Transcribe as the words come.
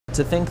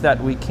To think that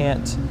we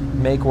can't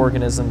make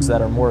organisms that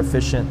are more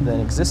efficient than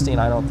existing,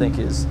 I don't think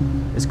is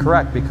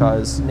correct,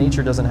 because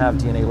nature doesn't have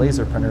DNA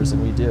laser printers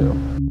and we do.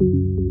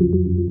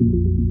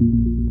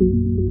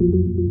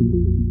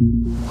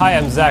 Hi,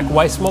 I'm Zach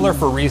Weissmueller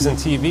for Reason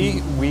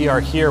TV. We are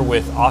here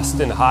with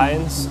Austen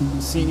Heinz,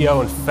 CEO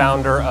and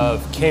founder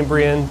of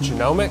Cambrian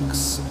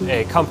Genomics,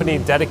 a company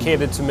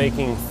dedicated to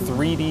making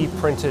 3D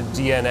printed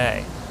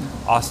DNA.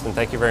 Austen,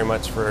 thank you very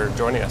much for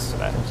joining us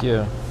today. Thank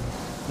you.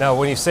 Now,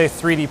 when you say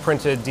 3D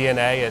printed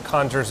DNA, it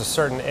conjures a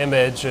certain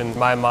image in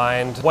my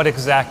mind. What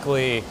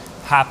exactly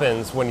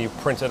happens when you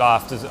print it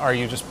off? Are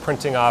you just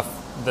printing off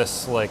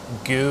this like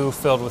goo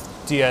filled with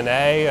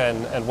DNA,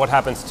 and what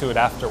happens to it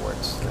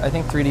afterwards? I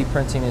think 3D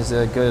printing is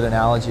a good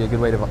analogy, a good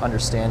way of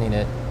understanding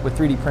it. With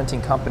 3D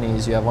printing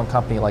companies, you have one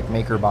company like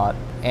MakerBot,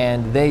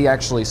 and they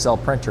actually sell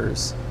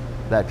printers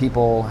that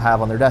people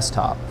have on their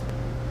desktop.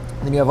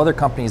 And then you have other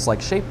companies like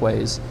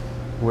Shapeways,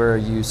 where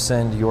you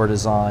send your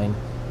design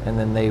and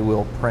then they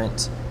will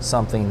print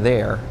something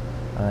there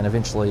and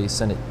eventually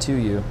send it to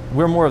you.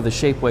 We're more of the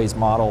Shapeways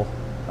model.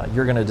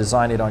 You're going to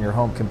design it on your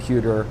home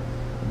computer,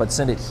 but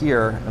send it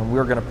here and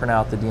we're going to print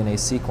out the DNA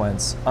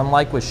sequence.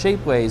 Unlike with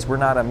Shapeways, we're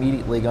not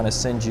immediately going to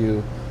send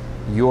you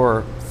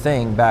your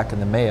thing back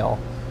in the mail.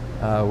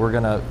 We're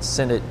going to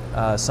send it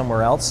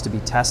somewhere else to be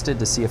tested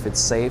to see if it's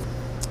safe.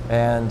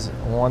 And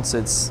once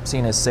it's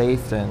seen as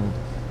safe and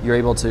you're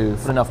able to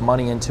put enough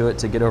money into it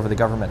to get over the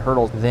government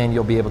hurdle, then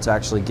you'll be able to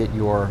actually get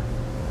your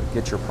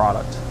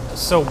product.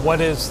 So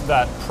what is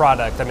that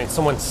product? I mean,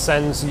 someone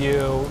sends you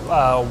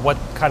what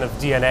kind of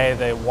DNA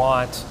they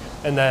want,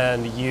 and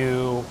then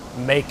you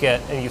make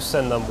it and you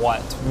send them what?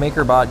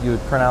 MakerBot, you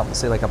would print out,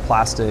 say, like a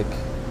plastic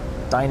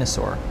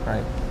dinosaur,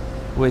 right?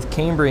 With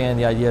Cambrian,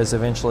 the idea is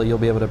eventually you'll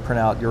be able to print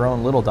out your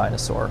own little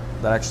dinosaur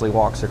that actually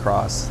walks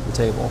across the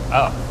table.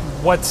 Oh,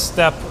 what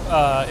step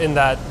in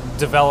that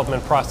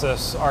development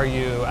process are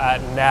you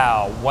at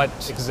now? What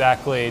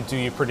exactly do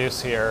you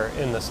produce here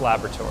in this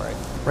laboratory?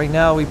 Right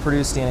now we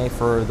produce DNA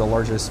for the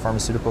largest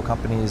pharmaceutical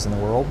companies in the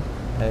world,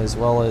 as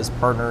well as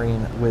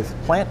partnering with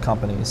plant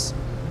companies.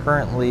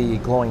 Currently,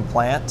 Glowing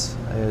Plant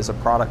is a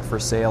product for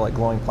sale at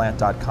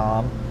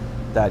glowingplant.com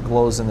that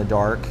glows in the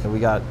dark. We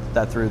got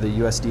that through the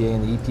USDA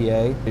and the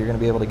EPA. You're going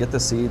to be able to get the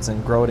seeds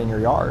and grow it in your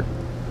yard,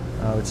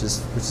 which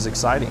is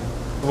exciting.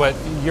 What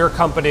your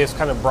company has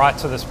kind of brought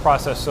to this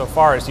process so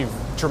far is you've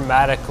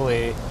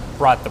dramatically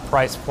brought the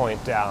price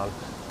point down.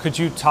 Could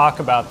you talk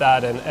about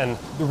that and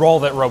the role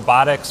that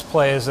robotics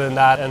plays in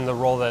that and the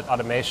role that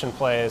automation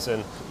plays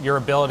and your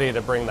ability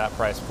to bring that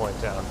price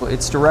point down?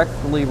 It's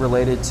directly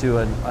related to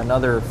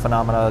another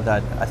phenomena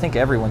that I think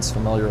everyone's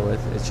familiar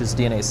with. It's just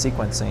DNA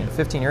sequencing.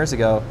 15 years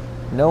ago,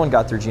 no one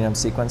got their genome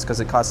sequenced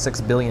because it cost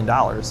 $6 billion.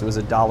 It was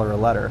 $1 a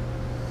letter.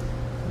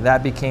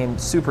 That became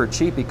super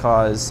cheap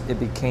because it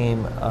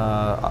became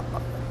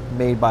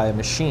made by a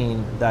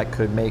machine that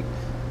could make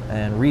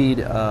and read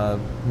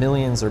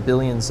millions or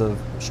billions of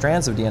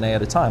strands of DNA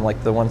at a time,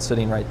 like the one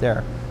sitting right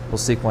there. Will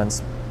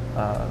sequence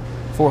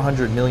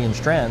 400 million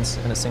strands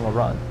in a single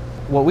run.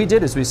 What we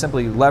did is we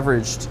simply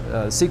leveraged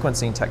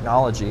sequencing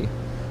technology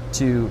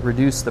to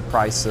reduce the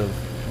price of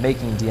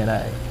making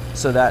DNA,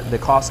 so that the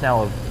cost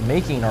now of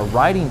making or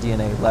writing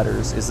DNA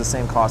letters is the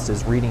same cost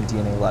as reading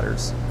DNA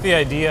letters. The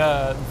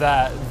idea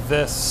that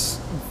this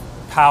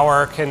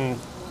power can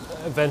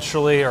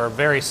eventually or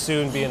very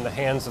soon be in the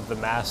hands of the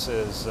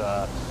masses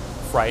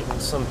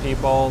frightened some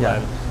people. Yeah.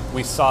 And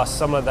we saw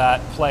some of that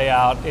play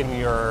out in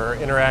your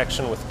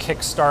interaction with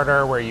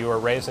Kickstarter, where you were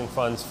raising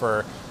funds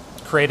for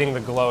creating the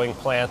glowing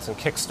plants, and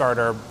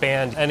Kickstarter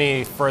banned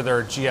any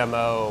further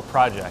GMO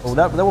projects. Well,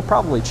 that will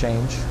probably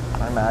change,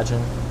 I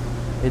imagine.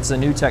 It's a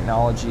new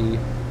technology.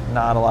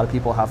 Not a lot of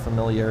people have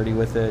familiarity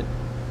with it.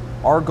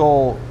 Our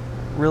goal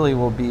really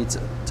will be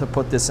to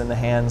put this in the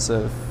hands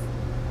of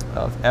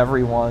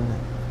everyone,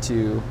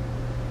 to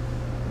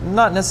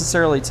not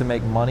necessarily to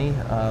make money,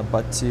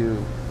 but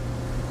to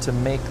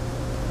make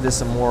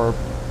this a more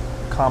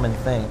common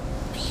thing.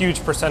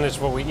 Huge percentage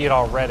of what we eat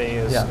already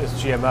is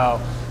GMO.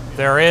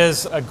 There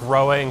is a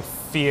growing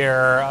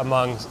fear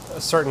among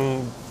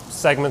certain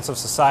segments of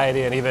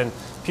society and even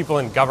people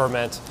in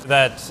government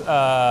that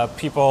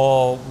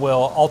people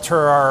will alter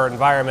our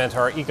environment,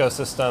 our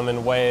ecosystem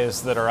in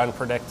ways that are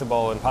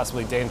unpredictable and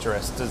possibly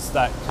dangerous. Does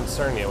that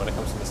concern you when it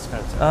comes to this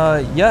kind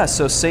of thing? Yeah,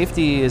 so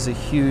safety is a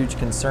huge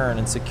concern,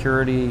 and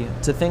security.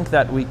 To think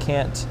that we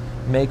can't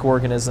make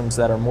organisms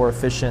that are more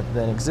efficient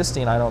than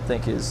existing, I don't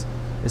think is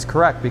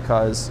correct,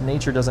 because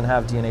nature doesn't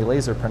have DNA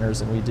laser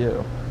printers and we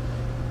do.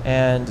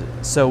 And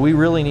so we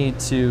really need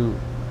to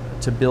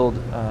build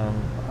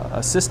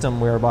a system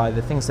whereby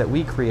the things that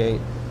we create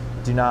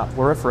do not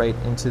proliferate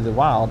into the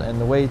wild, and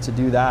the way to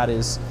do that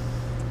is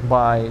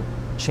by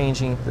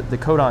changing the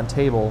codon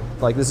table.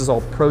 Like, this is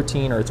all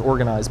protein, or it's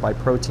organized by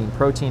protein.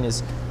 Protein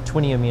is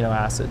 20 amino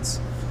acids,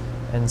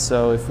 and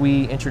so if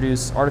we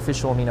introduce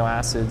artificial amino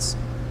acids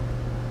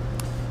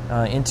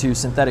into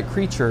synthetic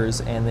creatures,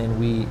 and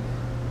then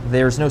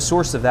there's no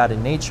source of that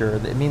in nature,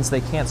 it means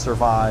they can't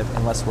survive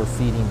unless we're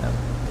feeding them.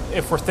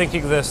 if we're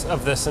thinking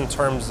of this in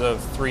terms of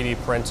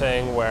 3D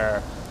printing,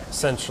 where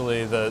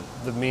essentially the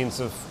means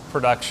of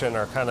production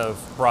are kind of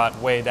brought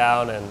way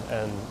down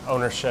and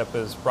ownership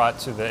is brought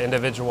to the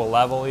individual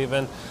level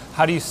even,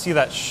 how do you see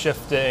that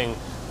shifting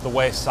the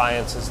way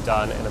science is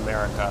done in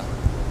America?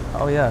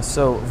 Oh yeah,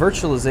 so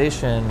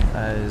virtualization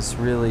is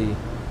really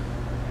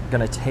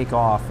going to take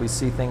off. We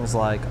see things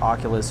like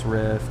Oculus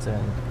Rift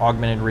and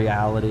augmented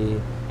reality,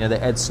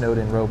 the Ed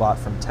Snowden robot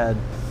from TED,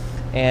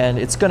 and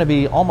it's going to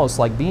be almost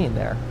like being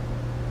there.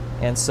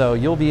 And so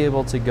you'll be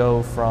able to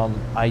go from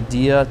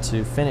idea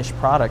to finished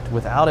product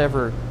without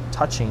ever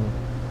touching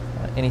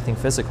anything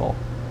physical.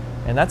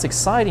 And that's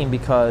exciting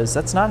because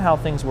that's not how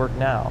things work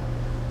now.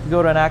 If you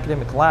go to an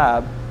academic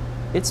lab,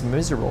 it's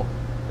miserable.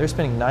 They're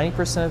spending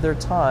 90% of their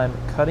time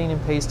cutting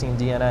and pasting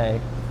DNA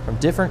from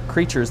different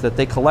creatures that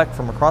they collect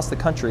from across the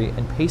country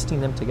and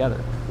pasting them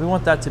together. We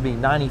want that to be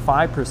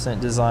 95%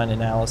 design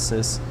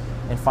analysis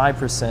and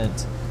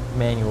 5%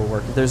 manual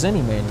work, if there's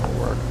any manual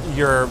work.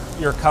 Your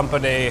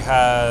company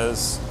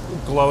has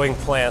glowing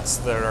plants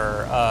that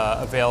are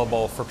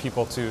available for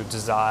people to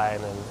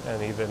design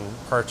and even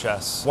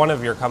purchase. One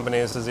of your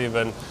companies has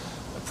even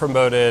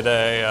promoted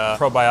a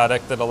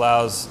probiotic that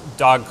allows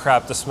dog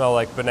crap to smell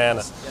like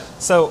bananas. Yeah.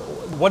 So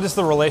what is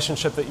the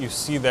relationship that you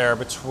see there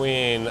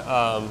between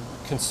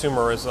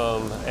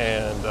consumerism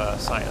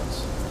and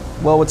science?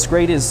 Well, what's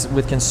great is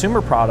with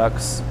consumer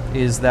products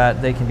is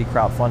that they can be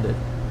crowdfunded.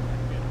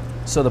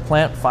 So the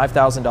plant,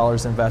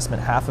 $5,000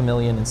 investment,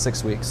 $500,000 in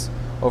 6 weeks,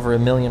 over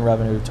 $1 million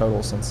revenue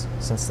total since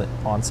the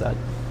onset.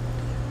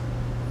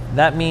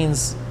 That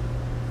means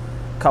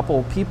a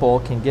couple people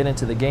can get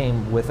into the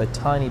game with a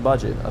tiny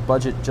budget, a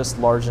budget just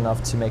large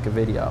enough to make a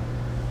video.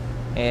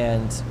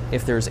 And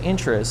if there's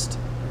interest,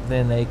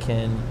 then they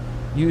can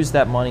use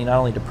that money not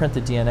only to print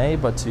the DNA,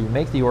 but to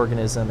make the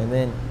organism and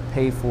then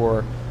pay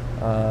for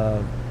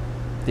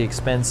the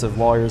expense of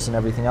lawyers and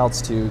everything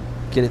else to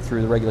get it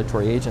through the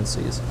regulatory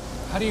agencies.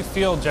 How do you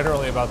feel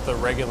generally about the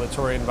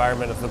regulatory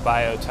environment of the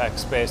biotech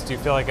space? Do you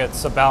feel like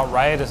it's about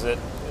right? Is it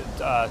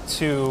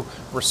too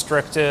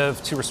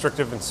restrictive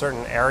in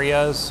certain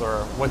areas, or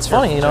what's It's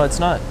funny, it's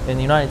not. In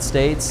the United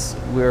States,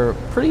 we're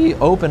pretty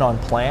open on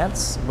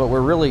plants, but we're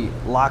really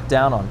locked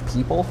down on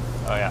people.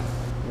 Oh yeah.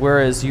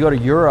 Whereas you go to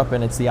Europe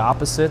and it's the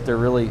opposite. They're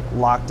really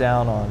locked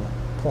down on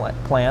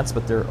plants,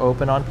 but they're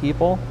open on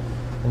people.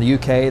 In the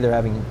UK, they're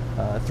having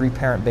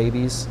 3-parent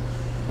babies.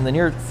 In the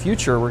near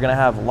future, we're going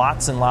to have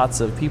lots and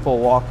lots of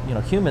people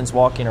humans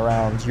walking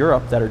around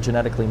Europe that are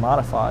genetically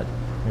modified,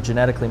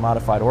 genetically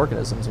modified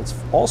organisms. What's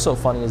also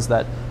funny is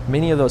that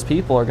many of those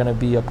people are going to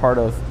be a part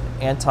of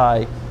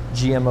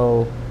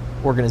anti-GMO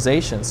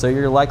organizations. So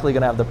you're likely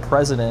going to have the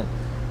president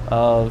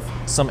of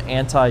some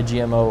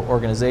anti-GMO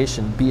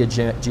organization be a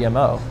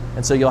GMO.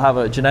 And so you'll have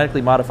a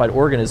genetically modified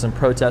organism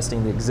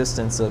protesting the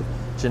existence of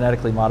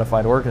genetically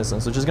modified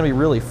organisms, which is going to be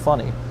really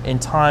funny. In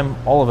time,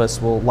 all of us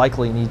will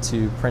likely need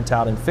to print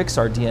out and fix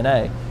our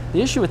DNA.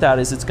 The issue with that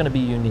is it's going to be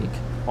unique.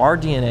 Our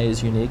DNA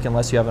is unique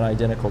unless you have an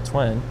identical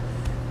twin.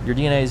 Your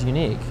DNA is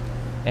unique,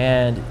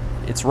 and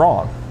it's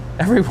wrong.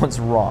 Everyone's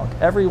wrong.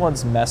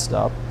 Everyone's messed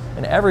up,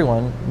 and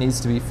everyone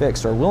needs to be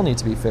fixed or will need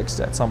to be fixed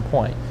at some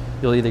point.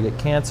 You'll either get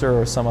cancer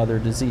or some other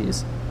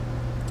disease.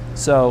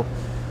 So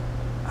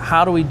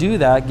how do we do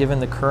that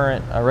given the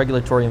current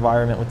regulatory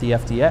environment with the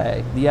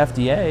FDA? The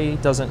FDA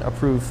doesn't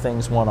approve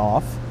things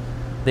one-off.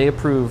 They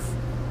approve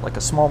like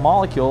a small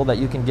molecule that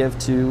you can give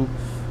to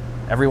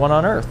everyone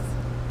on Earth.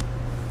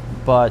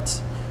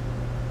 But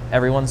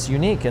everyone's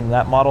unique, and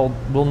that model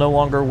will no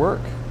longer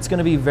work. It's going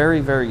to be very,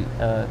 very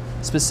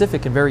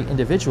specific and very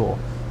individual,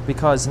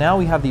 because now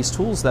we have these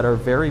tools that are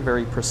very,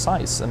 very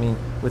precise. I mean,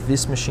 with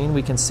this machine,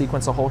 we can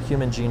sequence a whole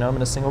human genome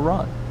in a single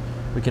run.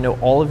 We can know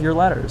all of your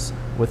letters.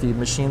 With the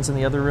machines in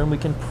the other room, we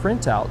can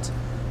print out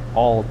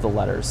all of the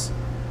letters.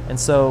 And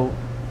so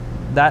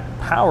that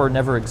power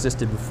never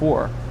existed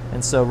before.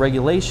 And so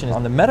regulation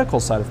on the medical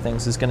side of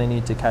things is going to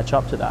need to catch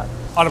up to that.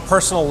 On a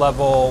personal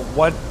level,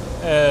 what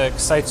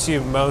excites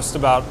you most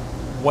about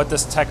what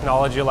this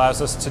technology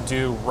allows us to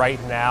do right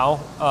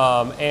now,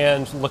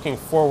 and looking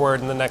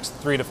forward in the next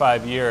 3 to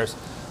 5 years,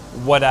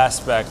 what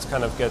aspect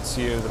kind of gets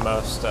you the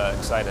most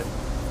excited?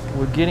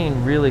 We're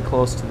getting really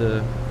close to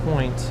the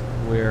point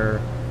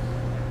where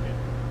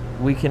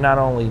we can not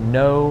only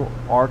know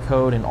our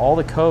code and all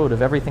the code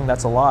of everything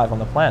that's alive on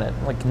the planet,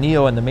 like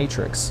Neo in the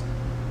Matrix.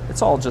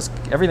 It's all just,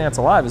 everything that's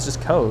alive is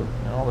just code.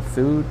 All the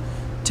food.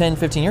 10,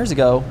 15 years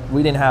ago,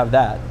 we didn't have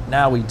that.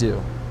 Now we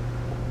do.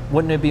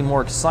 Wouldn't it be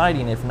more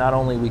exciting if not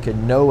only we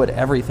could know what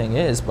everything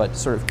is, but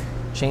sort of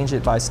change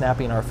it by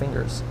snapping our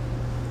fingers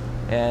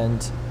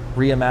and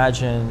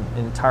reimagine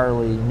an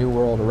entirely new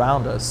world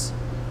around us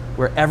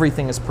where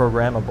everything is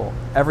programmable,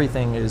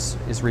 everything is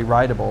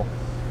rewritable,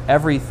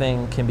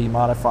 everything can be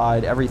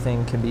modified,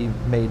 everything can be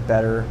made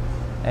better,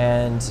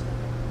 and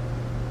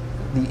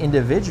the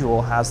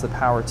individual has the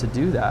power to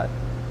do that.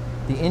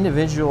 The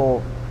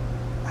individual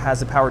has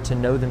the power to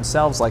know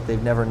themselves like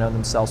they've never known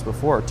themselves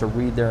before, to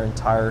read their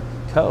entire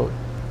code.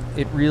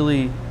 It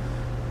really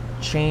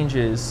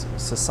changes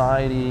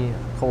society,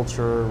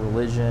 culture,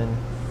 religion,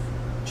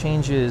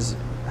 changes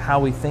how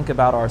we think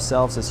about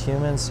ourselves as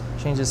humans,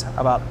 changes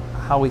about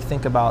how we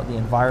think about the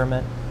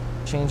environment,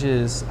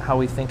 changes how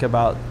we think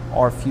about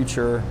our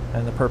future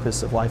and the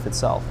purpose of life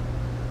itself.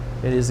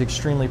 It is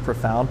extremely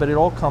profound, but it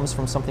all comes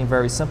from something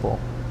very simple,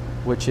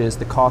 which is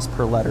the cost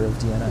per letter of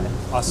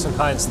DNA. Austen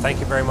Heinz, thank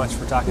you very much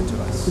for talking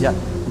to us. Yeah.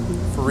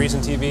 For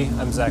Reason TV,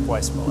 I'm Zach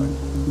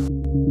Weissmueller.